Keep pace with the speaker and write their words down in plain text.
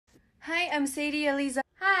Hi, I'm Sadie Aliza.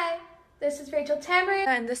 Hi, this is Raechell Tamaryn.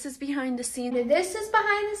 And this is behind the scenes. And this is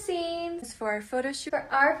behind the scenes For our photo shoot. for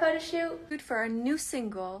our photo shoot For our new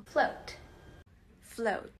single, Float.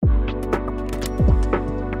 Float.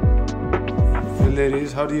 Hey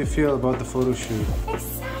ladies, how do you feel about the photo shoot?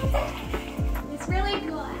 Excited! It's really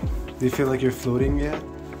good. Do you feel like you're floating yet?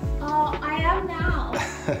 Oh, I am now.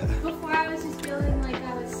 Before I was just feeling like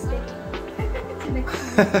I was sticking to the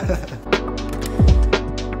camera.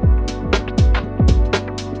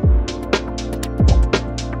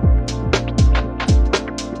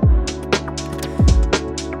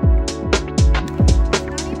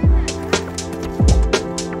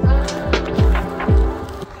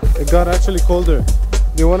 It got actually colder.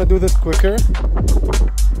 Do you want to do this quicker?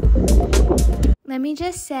 Let me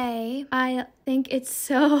just say, I think it's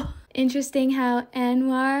so interesting how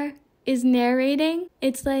Anwar is narrating.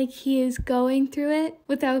 It's like he is going through it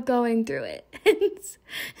without going through it.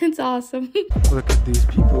 It's awesome. Look at these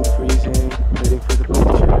people freezing, waiting for the pictures.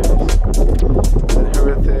 And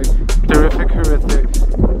horrific.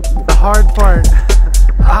 The hard part.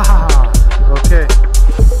 Okay.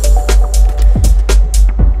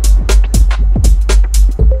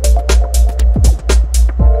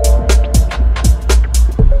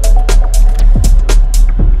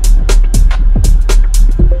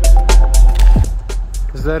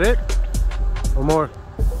 Is that it? Or more?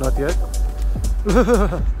 Not yet?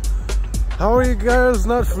 How are you guys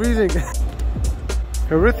not freezing?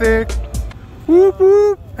 Horrific! Whoop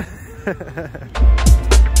whoop!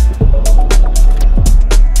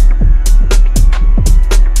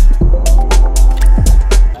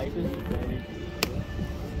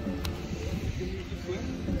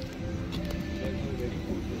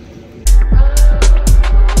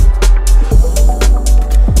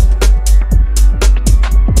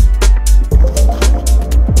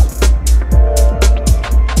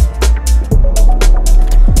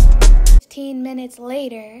 15 minutes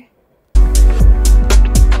later.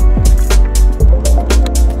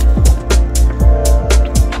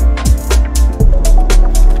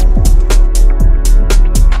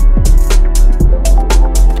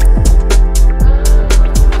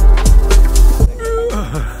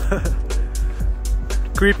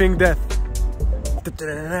 Creeping death.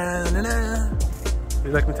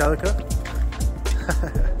 You like Metallica?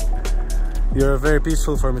 You're very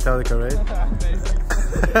peaceful for Metallica, right?